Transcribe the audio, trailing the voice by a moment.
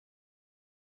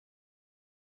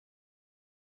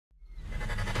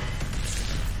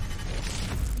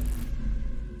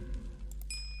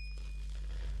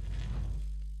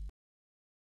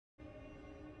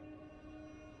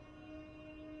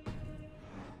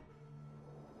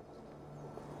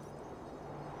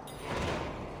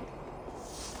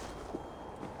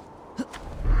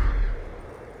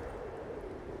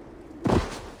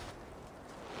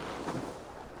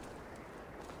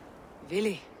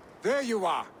Willy. There you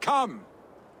are. Come.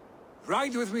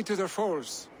 Ride with me to the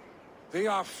falls. They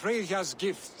are Freyja's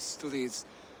gifts to these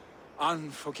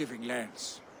unforgiving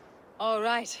lands. All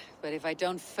right, but if I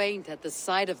don't faint at the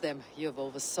sight of them, you've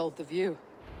oversold the view.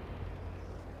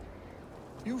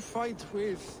 You fight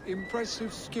with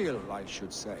impressive skill, I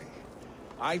should say.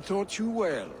 I taught you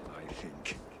well, I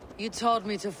think. You taught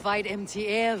me to fight empty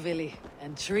air, Willy,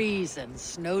 and trees and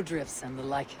snowdrifts and the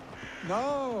like.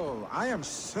 No, I am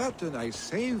certain I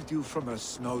saved you from a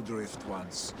snowdrift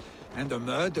once, and a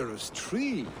murderous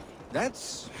tree.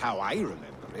 That's how I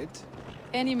remember it.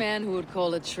 Any man who would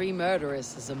call a tree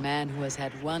murderous is a man who has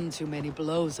had one too many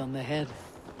blows on the head.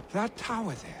 That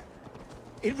tower there.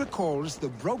 It recalls the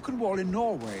broken wall in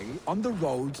Norway on the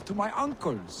road to my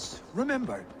uncle's.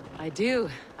 Remember? I do.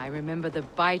 I remember the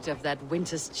bite of that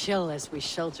winter's chill as we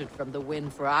sheltered from the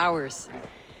wind for hours.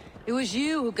 It was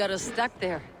you who got us stuck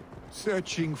there.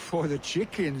 Searching for the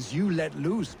chickens you let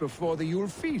loose before the Yule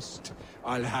feast.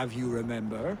 I'll have you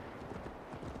remember.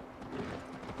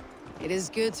 It is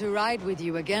good to ride with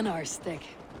you again, Arstic.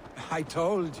 I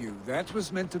told you, that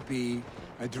was meant to be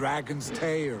a dragon's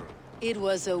tail. It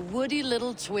was a woody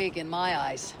little twig in my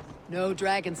eyes. No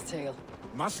dragon's tail.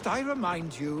 Must I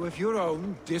remind you of your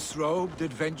own disrobed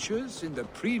adventures in the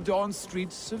pre-dawn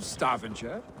streets of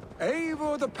Stavanger?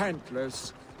 Eivor the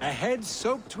Pantless, a head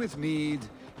soaked with mead,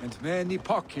 and many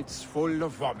pockets full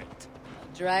of vomit.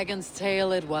 Dragon's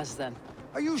tail it was then.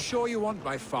 Are you sure you want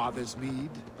my father's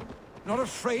mead? Not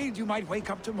afraid you might wake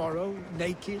up tomorrow,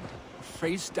 naked,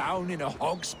 face down in a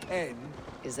hog's pen?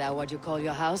 Is that what you call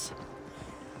your house?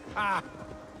 Ah!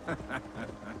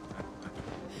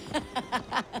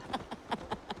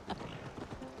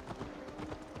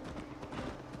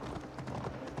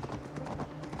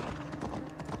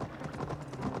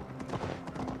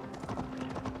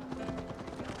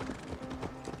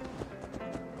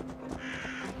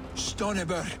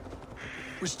 Stonebur,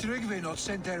 was Tryggvi not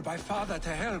sent there by father to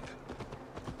help?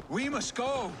 We must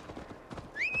go!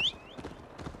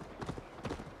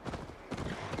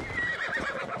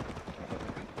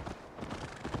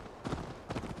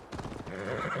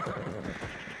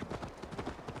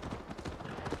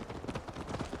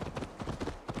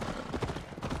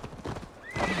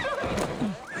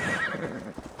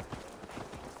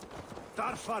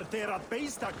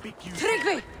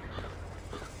 Tryggvi!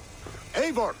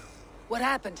 Eivor! What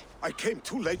happened? I came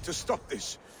too late to stop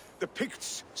this. The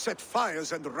Picts set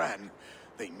fires and ran.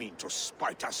 They mean to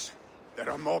spite us. There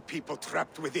are more people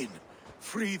trapped within.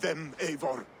 Free them,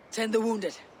 Eivor. Tend the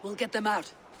wounded. We'll get them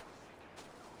out.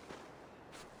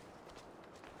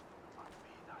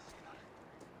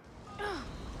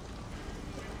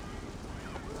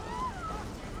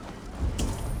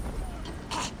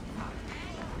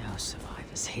 No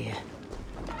survivors here.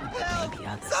 Maybe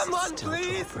others Someone, still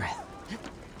please! draw breath.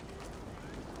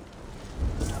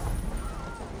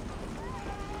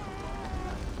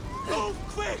 Move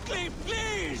quickly,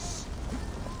 please!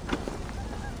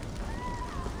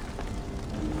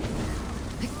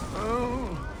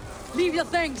 Leave your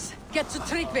things. Get to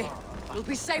Tryggvi. We'll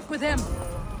be safe with him.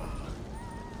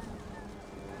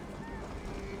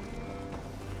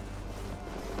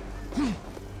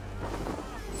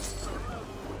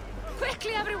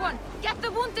 Quickly, everyone! Get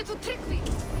the wounded to Tryggvi!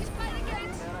 He's by the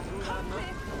gates! Come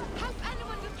quick! Help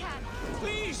anyone you can!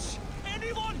 Please!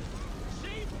 Anyone!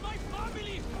 Save my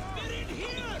family! They're in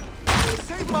here!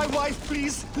 Save my wife,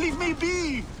 please! Leave me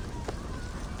be!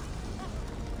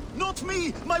 Not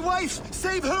me! My wife!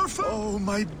 Save her first! Oh,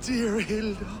 my dear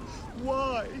Hilda.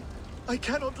 Why? I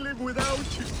cannot live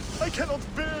without you. I cannot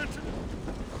bear to...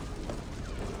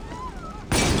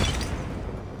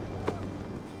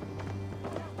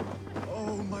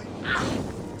 Oh, my...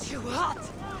 Too hot!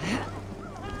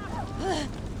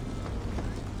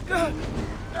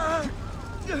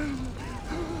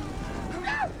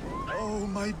 Oh,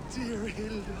 my dear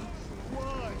Hilda.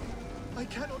 Why? I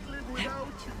cannot live without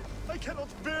you. I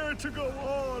cannot bear to go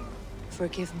on.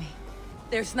 Forgive me.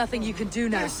 There's nothing you can do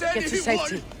now. Is Get to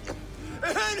safety.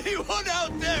 Anyone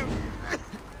out there?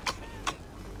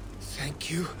 Thank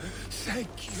you.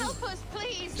 Thank you. Help us,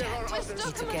 please! There are We're others.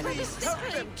 stuck to on get the in. sticky.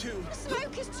 Help them too! The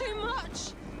smoke is too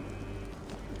much!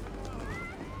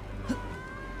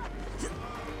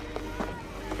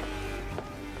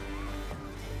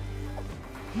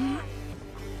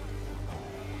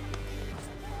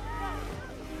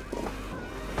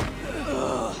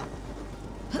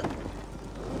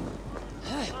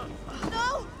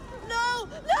 No! No!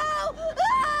 No!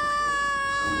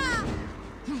 Ah!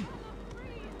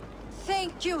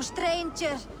 Thank you,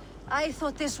 stranger. I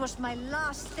thought this was my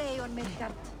last day on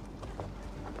Midgard.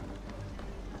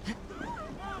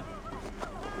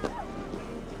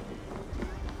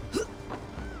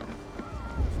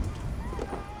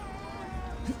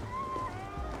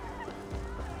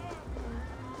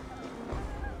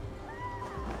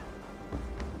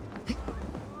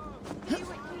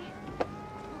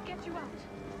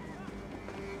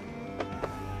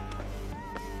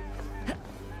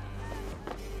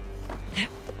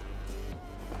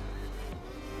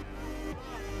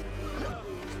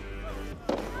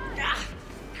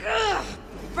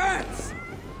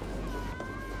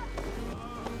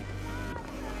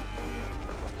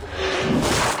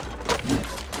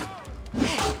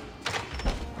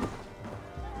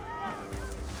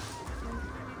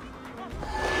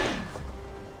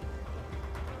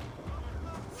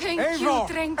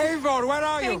 strength. Eivor, where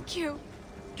are you? Thank you.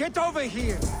 Get over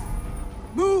here!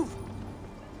 Move!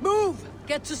 Move!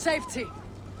 Get to safety!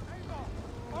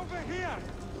 Over here!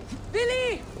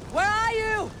 Billy! Where are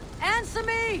you? Answer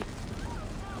me!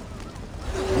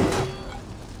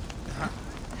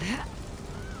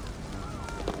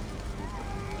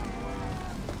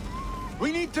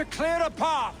 We need to clear a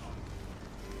path!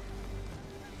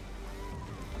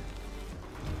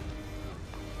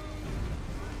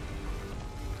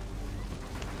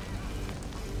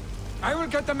 I will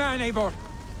get the man, Eivor.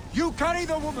 You carry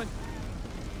the woman.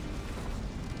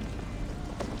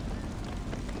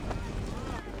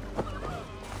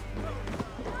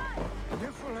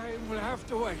 Niflheim will have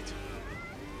to wait.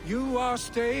 You are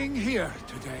staying here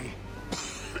today.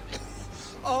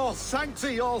 Oh, thanks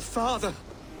to your father.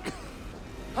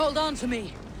 Hold on to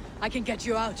me. I can get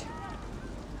you out.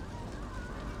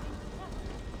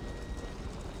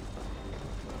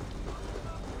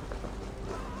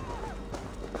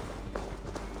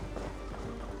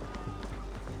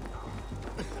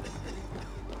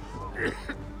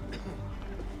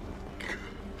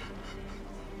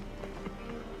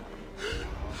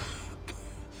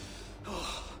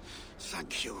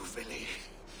 Thank you, Vili.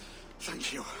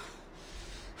 Thank you.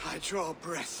 I draw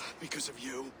breath because of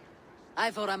you.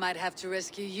 I thought I might have to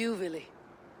rescue you, Billy.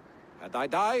 Had I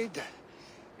died,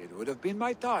 it would have been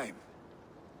my time.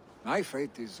 My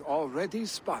fate is already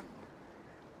spun.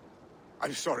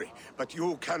 I'm sorry, but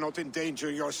you cannot endanger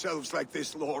yourselves like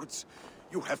this, lords.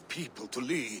 You have people to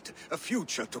lead, a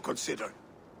future to consider.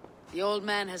 The old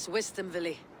man has wisdom,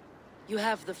 Billy. You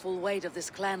have the full weight of this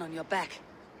clan on your back.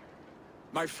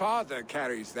 My father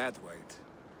carries that weight.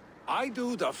 I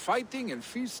do the fighting and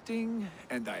feasting,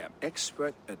 and I am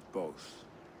expert at both.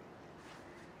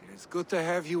 It is good to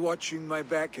have you watching my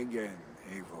back again,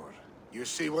 Eivor. You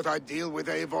see what I deal with,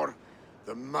 Eivor?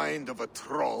 The mind of a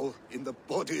troll in the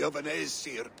body of an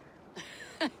Aesir.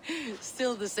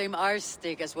 Still the same arse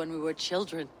stick as when we were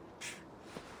children.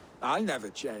 I'll never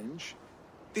change.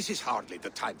 This is hardly the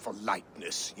time for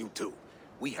lightness, you two.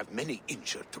 We have many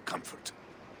injured to comfort.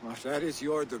 Well, that is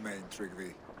your domain,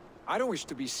 Tryggvi. I don't wish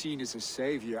to be seen as a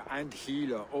savior and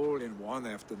healer all in one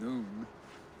afternoon.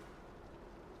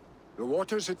 The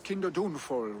waters at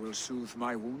Kinderdunfol will soothe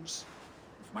my wounds.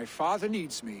 If my father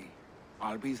needs me,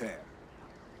 I'll be there.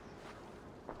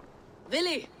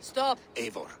 Billy, stop!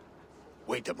 Eivor,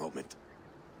 wait a moment.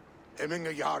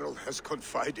 Hemminger Jarl has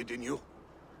confided in you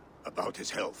about his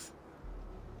health.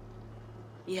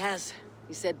 He has.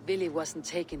 He said Billy wasn't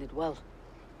taking it well.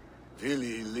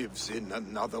 Vili lives in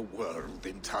another world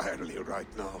entirely right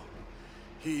now.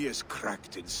 He is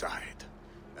cracked inside,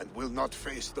 and will not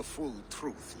face the full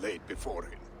truth laid before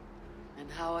him.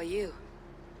 And how are you?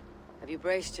 Have you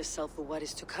braced yourself for what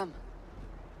is to come?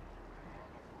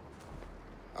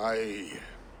 I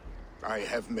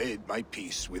have made my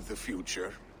peace with the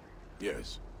future,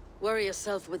 yes. Worry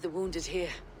yourself with the wounded here.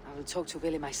 I will talk to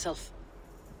Billy myself.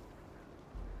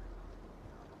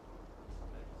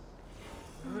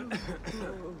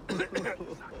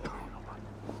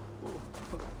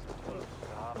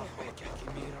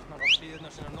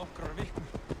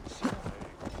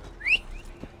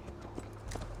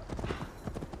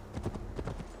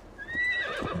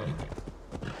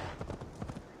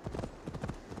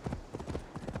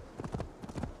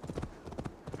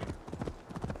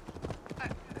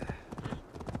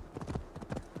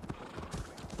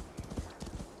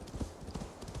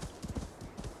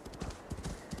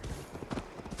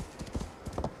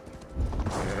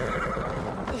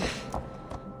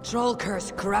 Troll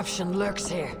curse corruption lurks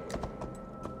here.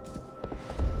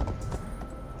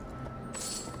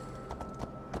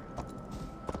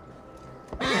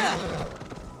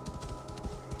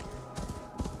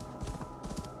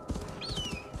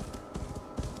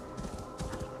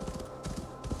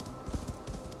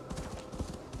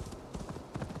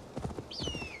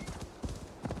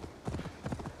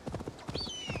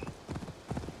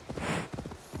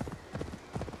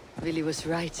 Billy was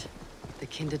right. The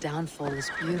Kinder downfall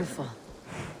is beautiful.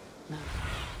 No.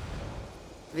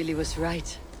 Billy was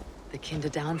right. The Kinder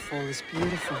downfall is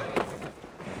beautiful.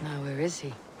 Now where is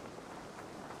he?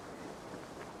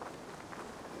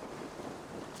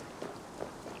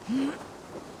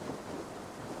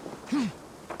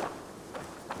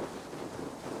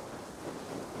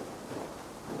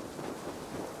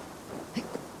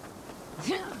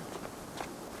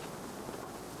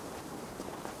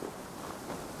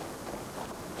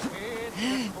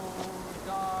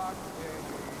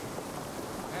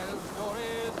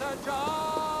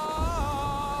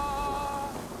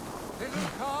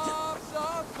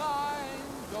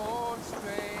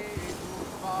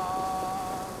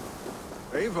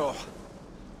 Eivor,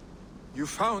 You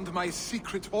found my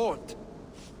secret haunt.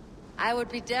 I would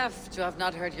be deaf to have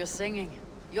not heard your singing.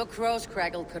 Your crow's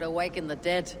crackle could awaken the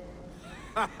dead.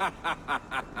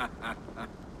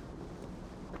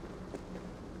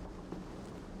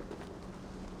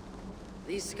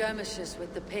 These skirmishes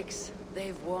with the pigs,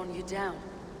 they've worn you down.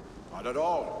 Not at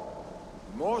all.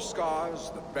 The more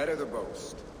scars, the better the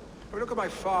boast. But look at my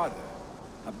father.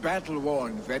 A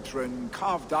battle-worn veteran,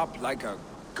 carved up like a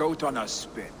goat on a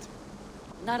spit.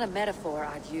 Not a metaphor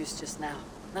I'd use just now.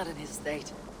 Not in his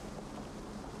state.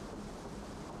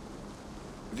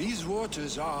 These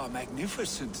waters are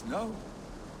magnificent, no?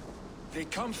 They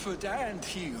comfort and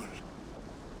heal.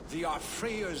 They are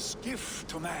Freya's gift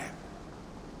to man.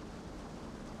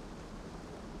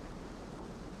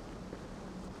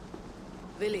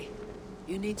 Vili,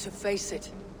 you need to face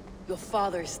it. Your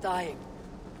father is dying.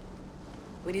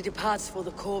 When he departs for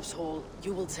the corpse hall,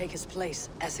 you will take his place,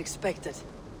 as expected.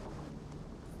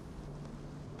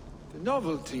 The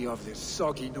novelty of this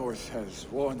soggy north has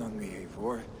worn on me,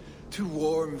 Eivor. Too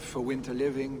warm for winter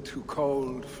living, too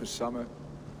cold for summer.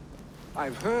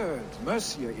 I've heard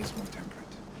Mercia is more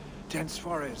temperate. Dense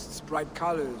forests, bright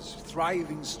colors,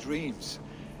 thriving streams.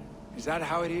 Is that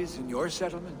how it is in your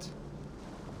settlement?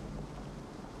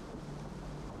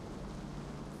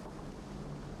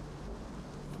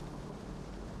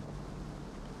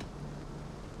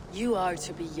 You are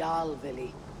to be Jarl,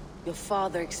 Vili. Your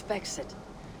father expects it.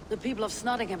 The people of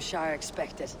Nottinghamshire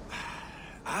expect it.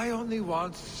 I only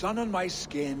want sun on my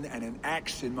skin and an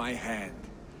axe in my hand.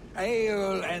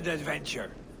 Ale and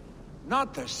adventure.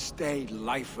 Not the staid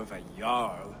life of a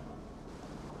Jarl.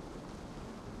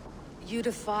 You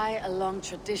defy a long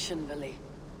tradition, Vili.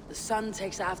 The son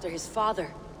takes after his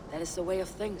father. That is the way of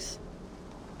things.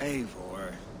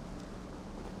 Eivor.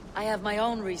 I have my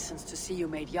own reasons to see you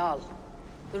made Jarl.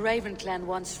 The Raven clan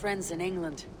wants friends in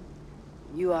England.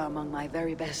 You are among my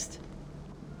very best.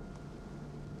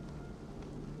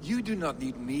 You do not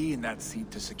need me in that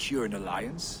seat to secure an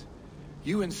alliance.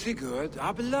 You and Sigurd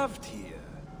are beloved here.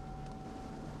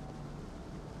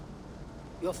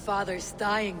 Your father is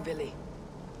dying, Vili.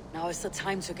 Now is the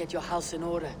time to get your house in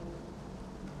order.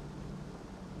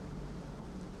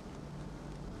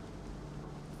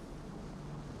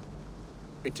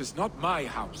 It is not my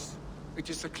house. It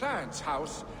is the clan's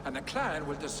house, and the clan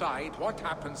will decide what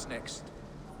happens next.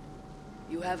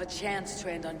 You have a chance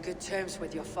to end on good terms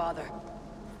with your father.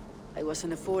 I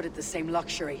wasn't afforded the same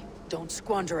luxury. Don't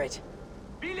squander it.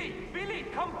 Billy! Billy,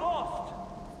 come forth!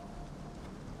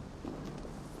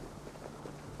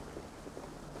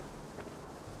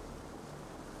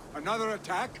 Another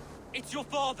attack? It's your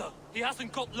father. He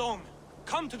hasn't got long.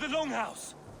 Come to the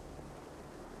longhouse.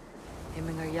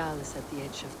 Himmingar Jarl is at the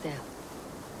edge of death.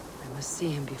 I must see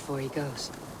him before he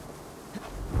goes.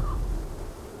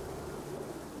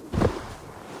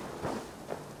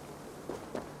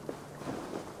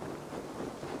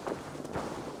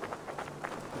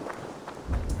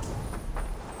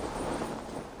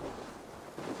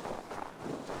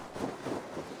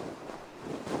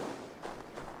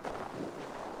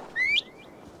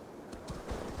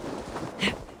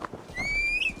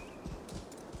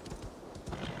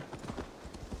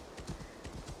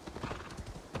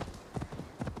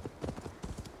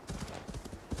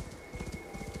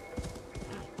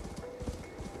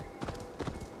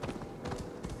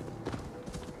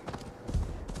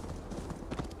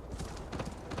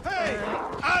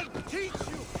 I'll teach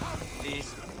you how.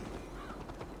 Please.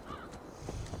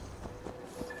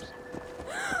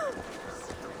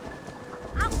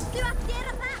 Áttu að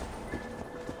gera það?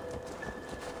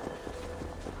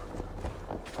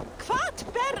 Hvað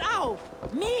ber á?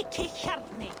 Mikið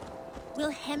hjarni.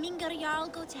 Will Hemmingar Jarl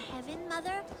go to heaven,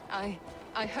 Mother?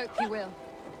 I hope he will.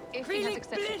 If he has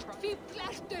accepted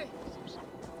Christ.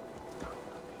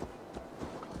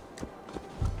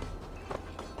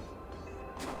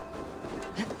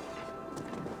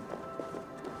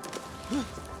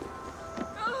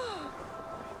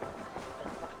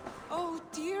 Oh,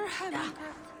 dear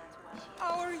Hemmingar.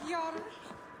 Our Jarl.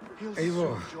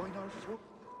 Eivor. Join our force.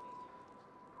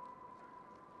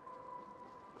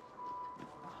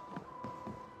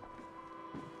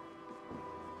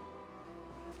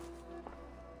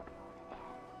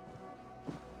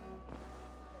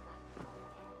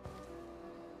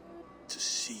 To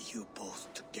see you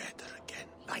both together again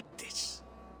like this.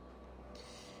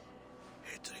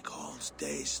 It recalls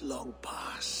days long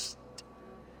past.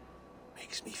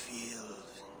 Makes me feel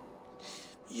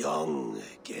young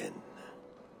again.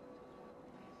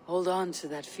 Hold on to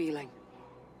that feeling,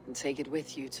 and take it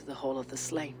with you to the Hall of the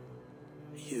Slain.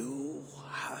 You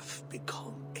have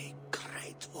become a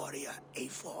great warrior,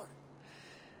 Eivor.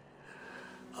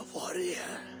 A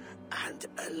warrior and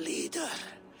a leader.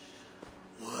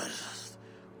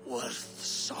 Worth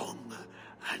song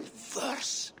and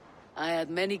verse. I had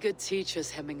many good teachers,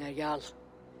 Hemminger Jarl.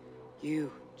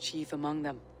 You, chief among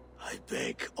them. I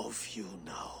beg of you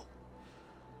now.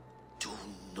 Do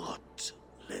not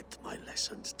let my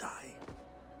lessons die.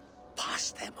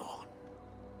 Pass them on.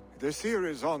 The seer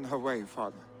is on her way,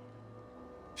 Father.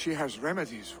 She has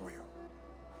remedies for you.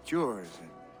 Cures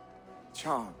and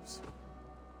charms.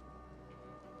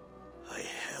 I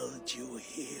held you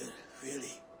here,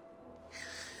 really.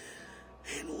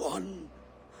 In one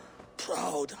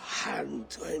proud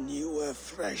hand when you were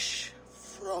fresh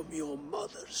from your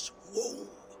mother's womb.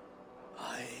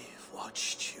 I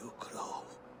watched you grow.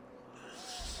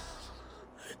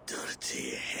 A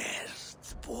dirty-haired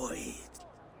boy,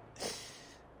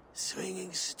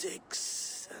 swinging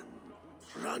sticks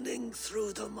and running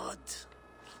through the mud,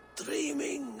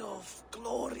 dreaming of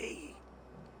glory.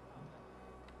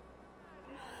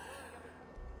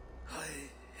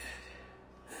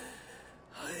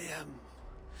 I am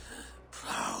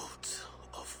proud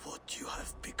of what you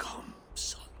have become,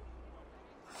 son.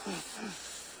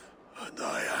 And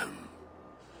I am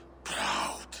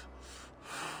proud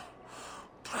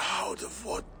of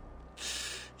what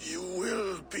you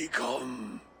will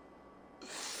become.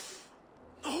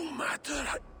 No matter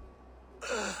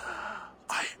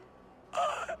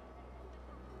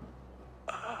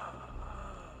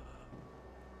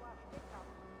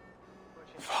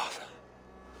Father.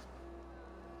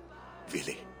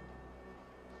 Vili.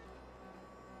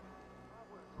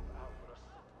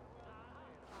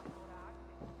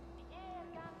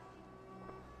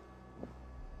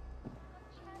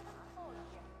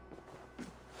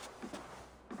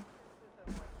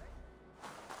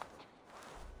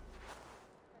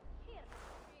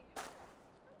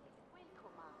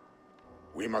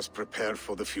 We must prepare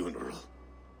for the funeral.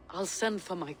 I'll send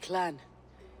for my clan.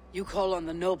 You call on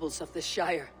the nobles of the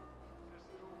Shire.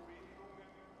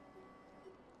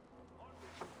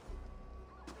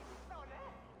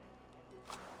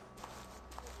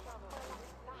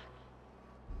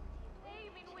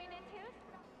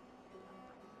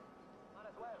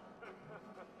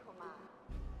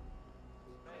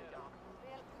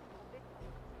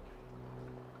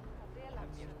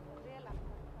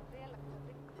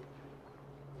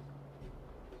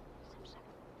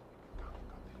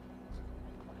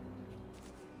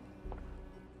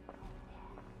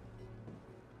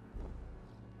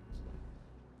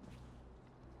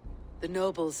 The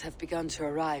nobles have begun to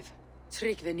arrive.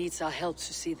 Tryggvi needs our help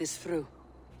to see this through.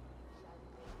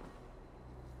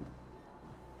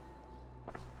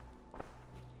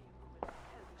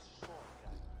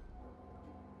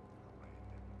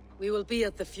 We will be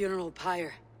at the funeral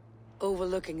pyre,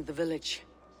 overlooking the village.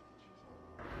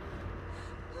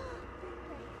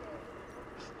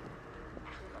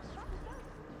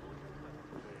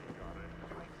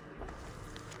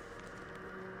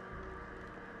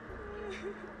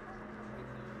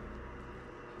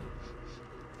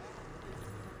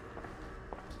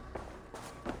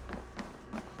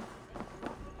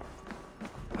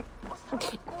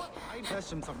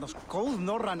 Þessum þarna góð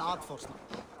norræn atforsna.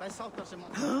 Þess áttar sem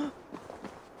að...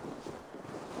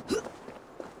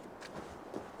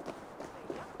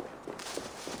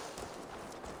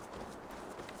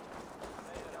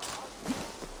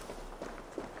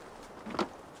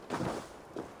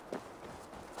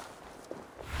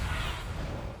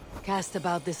 Cast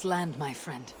about this land, my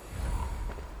friend.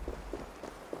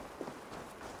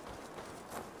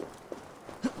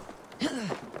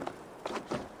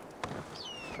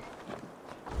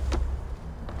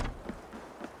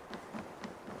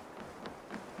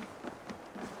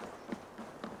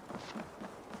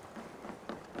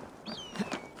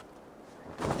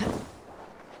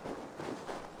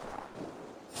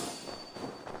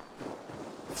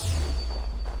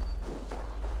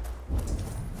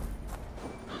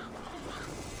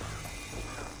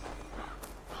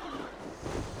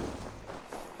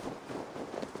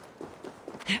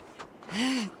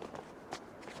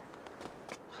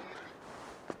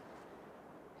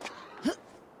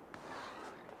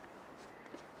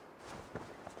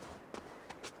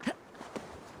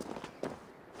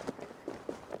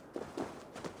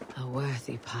 A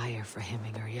worthy pyre for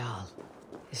Hemminger Jarl.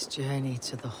 His journey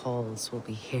to the halls will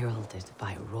be heralded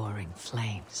by roaring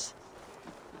flames.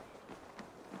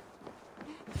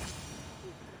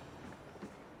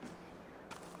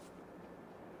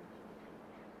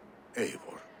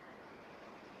 Eivor.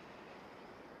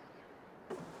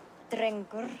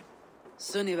 Drengur.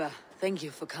 Sunniva, thank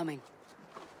you for coming.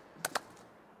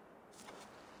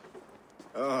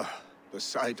 The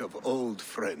sight of old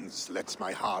friends lets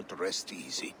my heart rest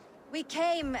easy. We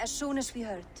came as soon as we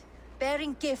heard,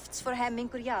 bearing gifts for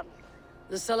Hemmingur Jarl.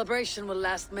 The celebration will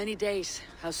last many days.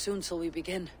 How soon shall we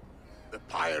begin? The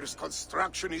pyre's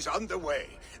construction is underway,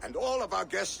 and all of our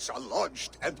guests are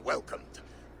lodged and welcomed.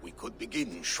 We could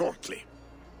begin shortly.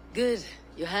 Good.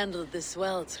 You handled this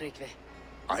well, Tryggvi.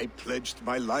 I pledged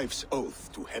my life's oath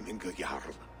to Hemmingur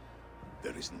Jarl.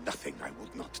 There is nothing I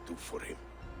would not do for him.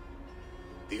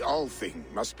 The Althing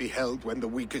must be held when the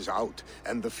week is out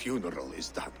and the funeral is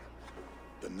done.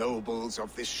 The nobles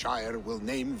of this shire will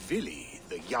name Vili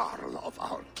the Jarl of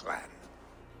our clan.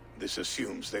 This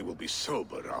assumes they will be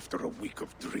sober after a week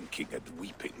of drinking and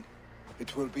weeping.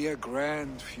 It will be a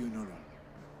grand funeral.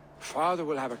 Father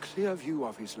will have a clear view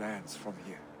of his lands from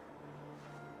here.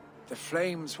 The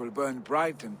flames will burn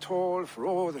bright and tall for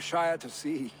all the Shire to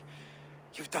see.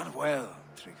 You've done well,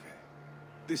 Tryggvi.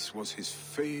 This was his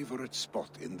favorite spot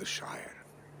in the Shire.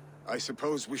 I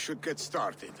suppose we should get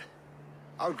started.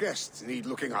 Our guests need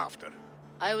looking after.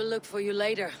 I will look for you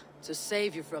later, to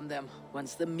save you from them,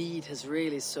 once the mead has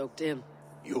really soaked in.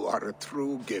 You are a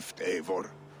true gift, Eivor.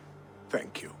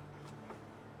 Thank you.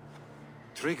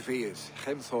 Tryggvi is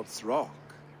Hemthorp's rock.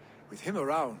 With him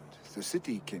around, the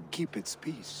city can keep its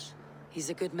peace. He's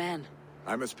a good man.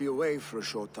 I must be away for a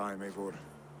short time, Eivor.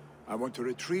 I want to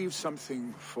retrieve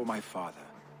something for my father.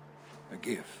 A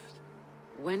gift.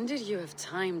 When did you have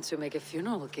time to make a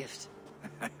funeral gift?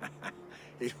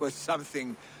 It was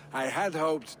something I had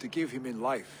hoped to give him in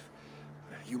life.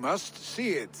 You must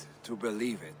see it to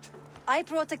believe it. I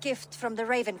brought a gift from the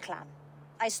Raven clan.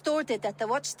 I stored it at the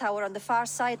watchtower on the far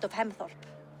side of Hemthorp.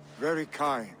 Very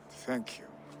kind, thank you.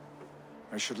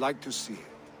 I should like to see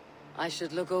it. I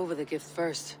should look over the gift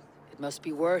first. It must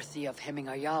be worthy of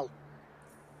Hemmingur Jarl.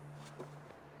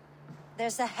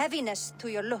 There's a heaviness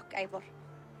to your look, Eivor.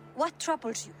 What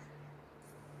troubles you?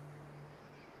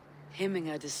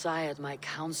 Hemmingur desired my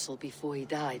counsel before he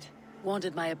died.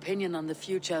 Wanted my opinion on the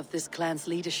future of this clan's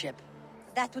leadership.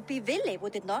 That would be Vili,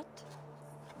 would it not?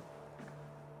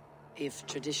 If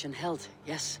tradition held,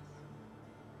 yes.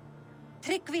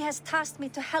 Tryggvi has tasked me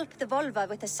to help the Volva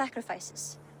with the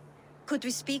sacrifices. Could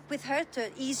we speak with her to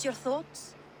ease your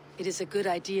thoughts? It is a good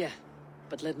idea,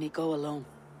 but let me go alone.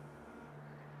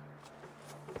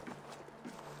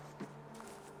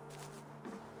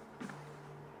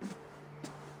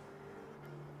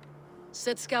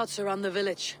 Set scouts around the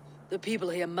village. The people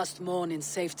here must mourn in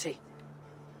safety.